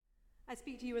I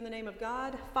speak to you in the name of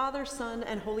God, Father, Son,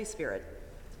 and Holy Spirit.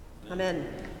 Amen.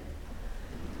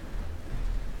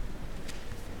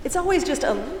 It's always just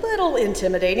a little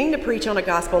intimidating to preach on a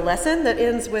gospel lesson that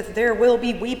ends with "there will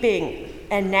be weeping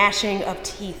and gnashing of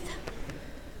teeth."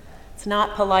 It's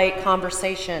not polite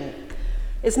conversation.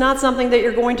 It's not something that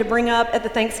you're going to bring up at the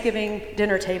Thanksgiving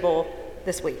dinner table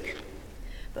this week.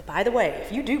 But by the way,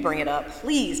 if you do bring it up,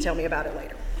 please tell me about it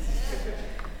later.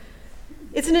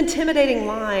 It's an intimidating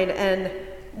line, and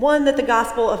one that the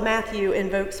Gospel of Matthew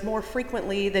invokes more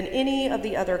frequently than any of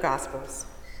the other Gospels.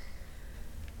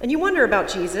 And you wonder about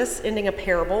Jesus ending a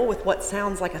parable with what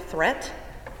sounds like a threat.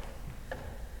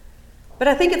 But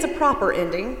I think it's a proper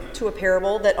ending to a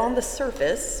parable that on the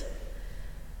surface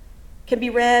can be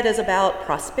read as about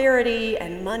prosperity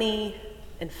and money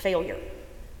and failure.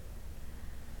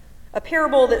 A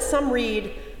parable that some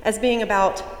read as being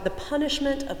about the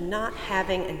punishment of not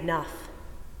having enough.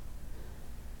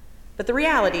 But the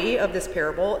reality of this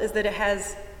parable is that it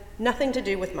has nothing to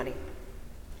do with money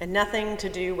and nothing to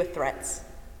do with threats.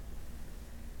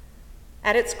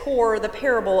 At its core, the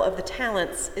parable of the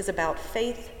talents is about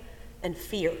faith and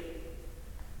fear.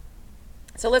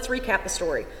 So let's recap the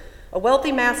story. A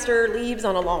wealthy master leaves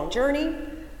on a long journey.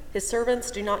 His servants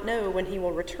do not know when he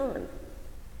will return.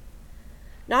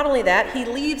 Not only that, he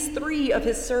leaves 3 of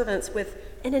his servants with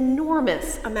an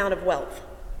enormous amount of wealth.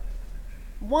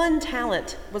 1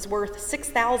 talent was worth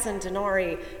 6,000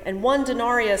 denarii, and 1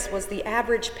 denarius was the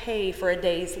average pay for a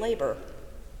day's labor,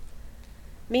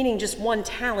 meaning just 1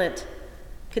 talent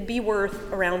could be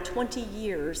worth around 20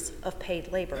 years of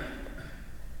paid labor.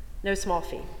 No small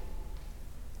feat.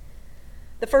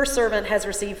 The first servant has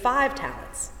received 5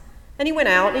 talents, and he went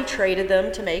out and he traded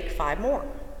them to make 5 more.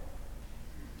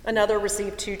 Another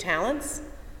received 2 talents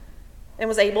and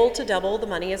was able to double the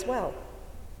money as well.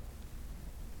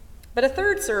 But a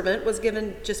third servant was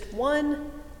given just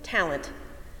 1 talent,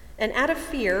 and out of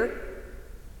fear,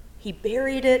 he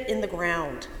buried it in the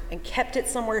ground and kept it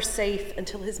somewhere safe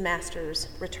until his master's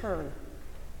return.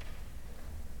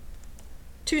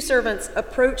 2 servants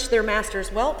approached their master's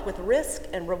wealth with risk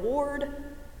and reward,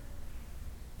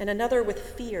 and another with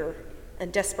fear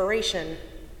and desperation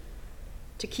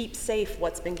to keep safe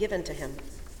what's been given to him.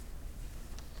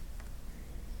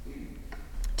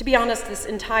 To be honest, this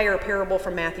entire parable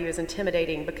from Matthew is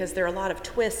intimidating because there are a lot of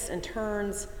twists and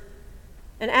turns.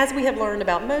 And as we have learned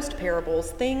about most parables,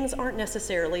 things aren't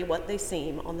necessarily what they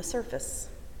seem on the surface.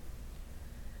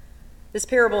 This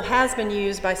parable has been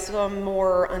used by some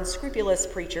more unscrupulous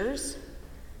preachers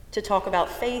to talk about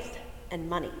faith and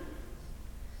money.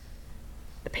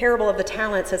 The parable of the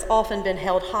talents has often been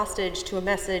held hostage to a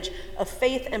message of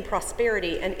faith and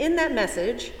prosperity, and in that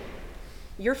message,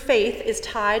 your faith is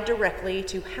tied directly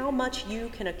to how much you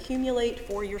can accumulate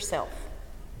for yourself.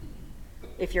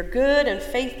 If you're good and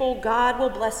faithful, God will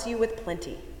bless you with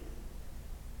plenty.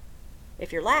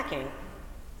 If you're lacking,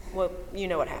 well, you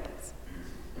know what happens.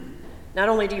 Not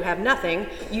only do you have nothing,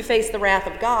 you face the wrath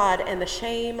of God and the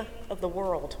shame of the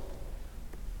world.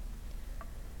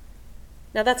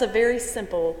 Now, that's a very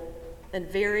simple and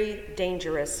very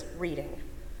dangerous reading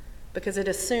because it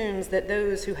assumes that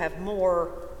those who have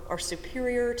more are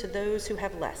superior to those who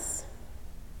have less.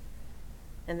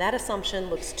 And that assumption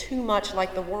looks too much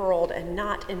like the world and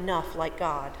not enough like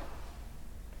God.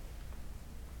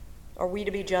 Are we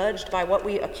to be judged by what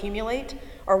we accumulate?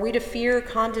 Are we to fear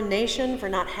condemnation for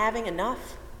not having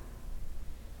enough?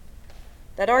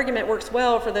 That argument works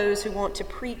well for those who want to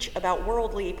preach about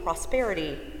worldly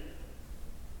prosperity,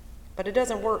 but it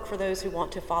doesn't work for those who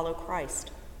want to follow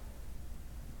Christ.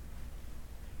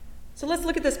 So let's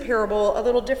look at this parable a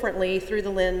little differently through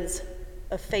the lens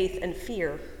of faith and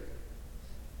fear.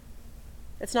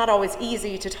 It's not always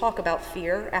easy to talk about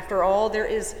fear. After all, there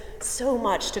is so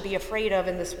much to be afraid of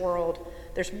in this world.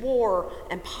 There's war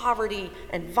and poverty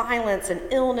and violence and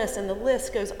illness, and the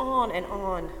list goes on and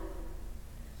on.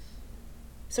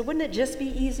 So wouldn't it just be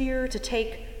easier to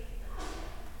take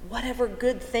whatever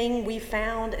good thing we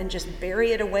found and just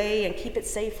bury it away and keep it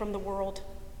safe from the world?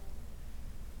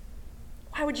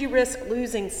 Why would you risk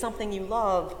losing something you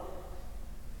love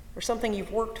or something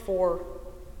you've worked for?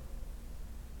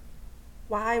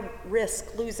 Why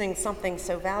risk losing something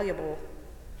so valuable?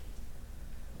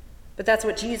 But that's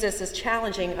what Jesus is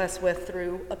challenging us with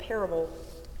through a parable.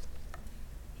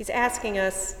 He's asking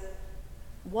us,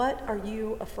 what are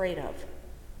you afraid of?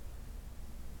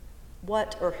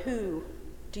 What or who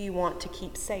do you want to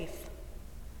keep safe?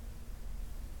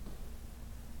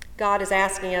 God is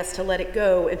asking us to let it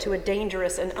go into a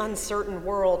dangerous and uncertain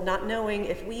world, not knowing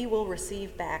if we will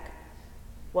receive back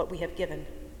what we have given.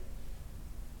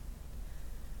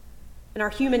 And our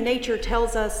human nature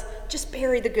tells us, just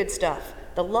bury the good stuff,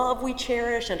 the love we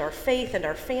cherish and our faith and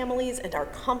our families and our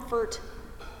comfort.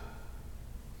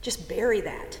 Just bury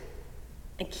that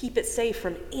and keep it safe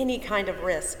from any kind of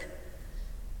risk.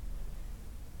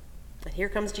 And here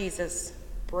comes Jesus,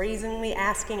 brazenly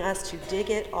asking us to dig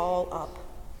it all up.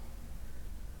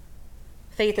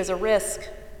 Faith is a risk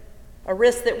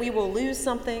that we will lose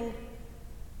something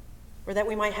or that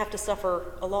we might have to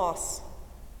suffer a loss,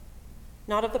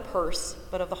 not of the purse,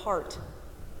 but of the heart.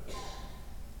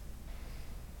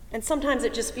 And sometimes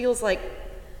it just feels like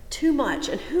too much,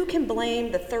 and who can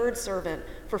blame the third servant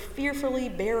for fearfully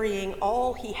burying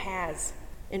all he has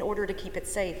in order to keep it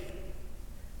safe?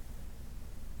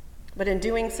 But in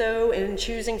doing so, in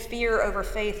choosing fear over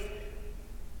faith,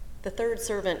 the third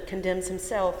servant condemns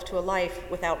himself to a life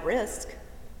without risk,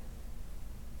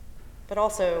 but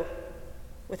also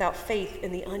without faith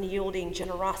in the unyielding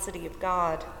generosity of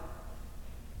God.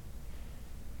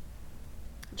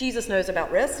 Jesus knows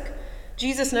about risk.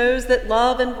 Jesus knows that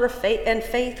love and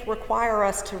faith require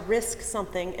us to risk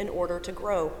something in order to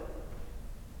grow.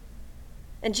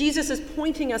 And Jesus is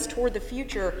pointing us toward the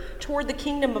future, toward the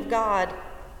kingdom of God,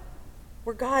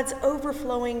 where God's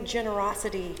overflowing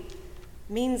generosity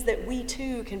means that we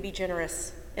too can be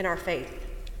generous in our faith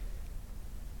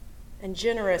and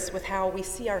generous with how we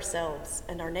see ourselves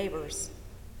and our neighbors.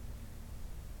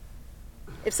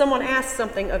 If someone asks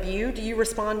something of you, do you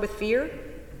respond with fear,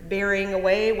 burying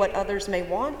away what others may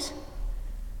want?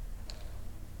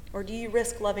 Or do you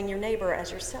risk loving your neighbor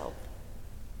as yourself?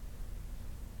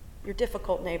 Your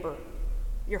difficult neighbor,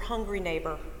 your hungry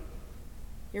neighbor,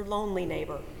 your lonely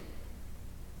neighbor.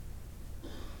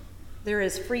 There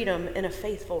is freedom in a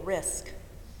faithful risk,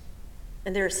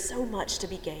 and there is so much to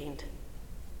be gained.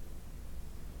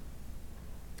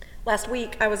 Last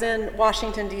week, I was in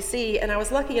Washington, D.C., and I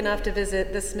was lucky enough to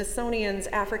visit the Smithsonian's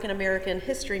African American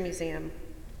History Museum.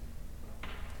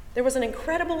 There was an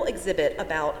incredible exhibit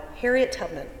about Harriet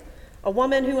Tubman, a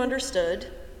woman who understood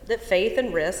that faith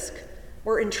and risk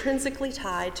were intrinsically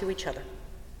tied to each other.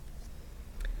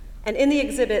 And in the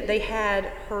exhibit, they had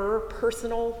her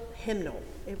personal hymnal.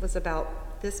 It was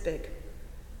about this big.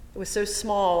 It was so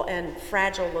small and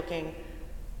fragile looking,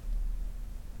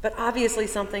 but obviously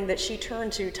something that she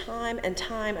turned to time and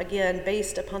time again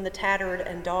based upon the tattered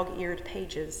and dog-eared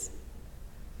pages.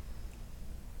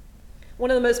 One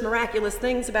of the most miraculous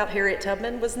things about Harriet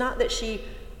Tubman was not that she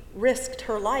risked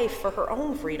her life for her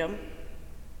own freedom,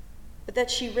 but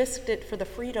that she risked it for the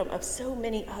freedom of so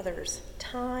many others,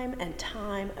 time and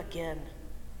time again.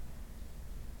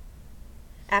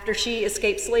 After she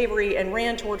escaped slavery and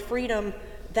ran toward freedom,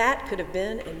 that could have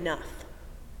been enough.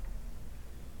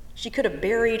 She could have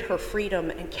buried her freedom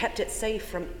and kept it safe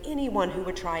from anyone who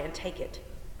would try and take it.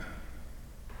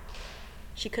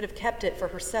 She could have kept it for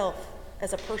herself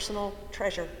as a personal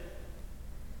treasure.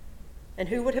 And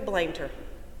who would have blamed her?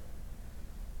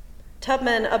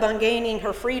 Tubman, upon gaining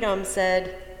her freedom,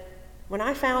 said, "When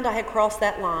I found I had crossed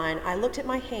that line, I looked at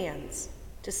my hands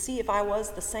to see if I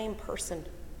was the same person.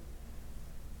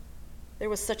 There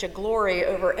was such a glory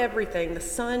over everything. The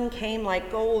sun came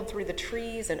like gold through the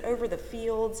trees and over the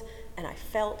fields, and I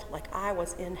felt like I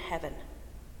was in heaven."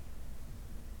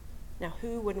 Now,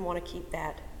 who wouldn't want to keep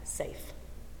that safe?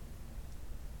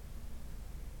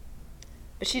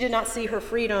 But she did not see her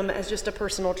freedom as just a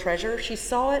personal treasure. She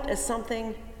saw it as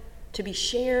something to be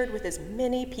shared with as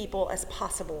many people as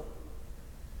possible.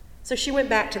 So she went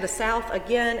back to the South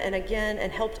again and again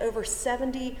and helped over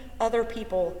 70 other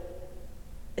people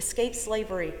escape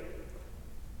slavery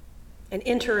and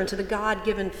enter into the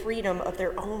God-given freedom of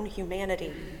their own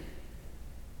humanity.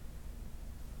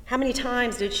 How many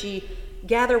times did she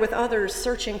gather with others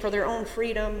searching for their own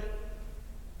freedom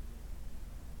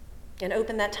and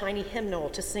open that tiny hymnal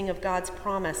to sing of God's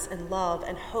promise and love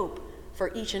and hope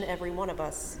for each and every one of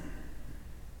us?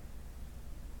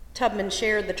 Tubman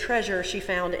shared the treasure she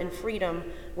found in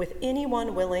freedom with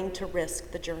anyone willing to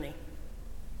risk the journey.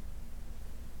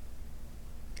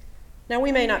 Now,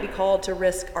 we may not be called to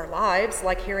risk our lives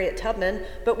like Harriet Tubman,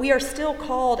 but we are still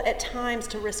called at times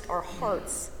to risk our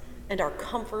hearts and our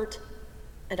comfort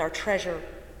and our treasure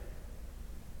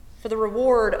for the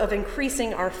reward of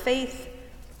increasing our faith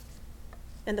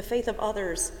and the faith of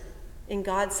others in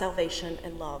God's salvation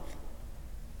and love.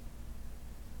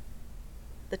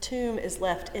 The tomb is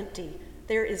left empty.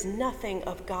 There is nothing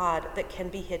of God that can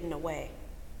be hidden away.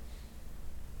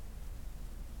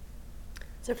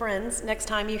 So friends, next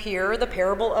time you hear the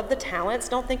parable of the talents,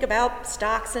 don't think about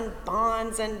stocks and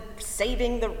bonds and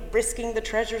risking the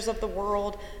treasures of the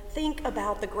world. Think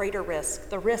about the greater risk,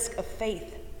 the risk of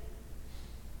faith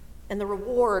and the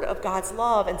reward of God's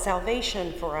love and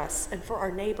salvation for us and for our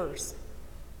neighbors.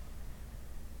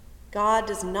 God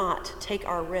does not take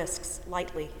our risks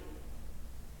lightly.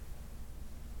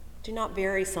 Do not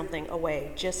bury something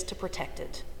away just to protect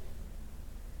it.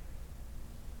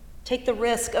 Take the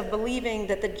risk of believing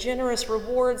that the generous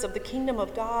rewards of the kingdom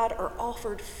of God are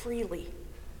offered freely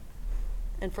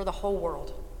and for the whole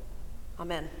world.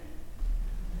 Amen.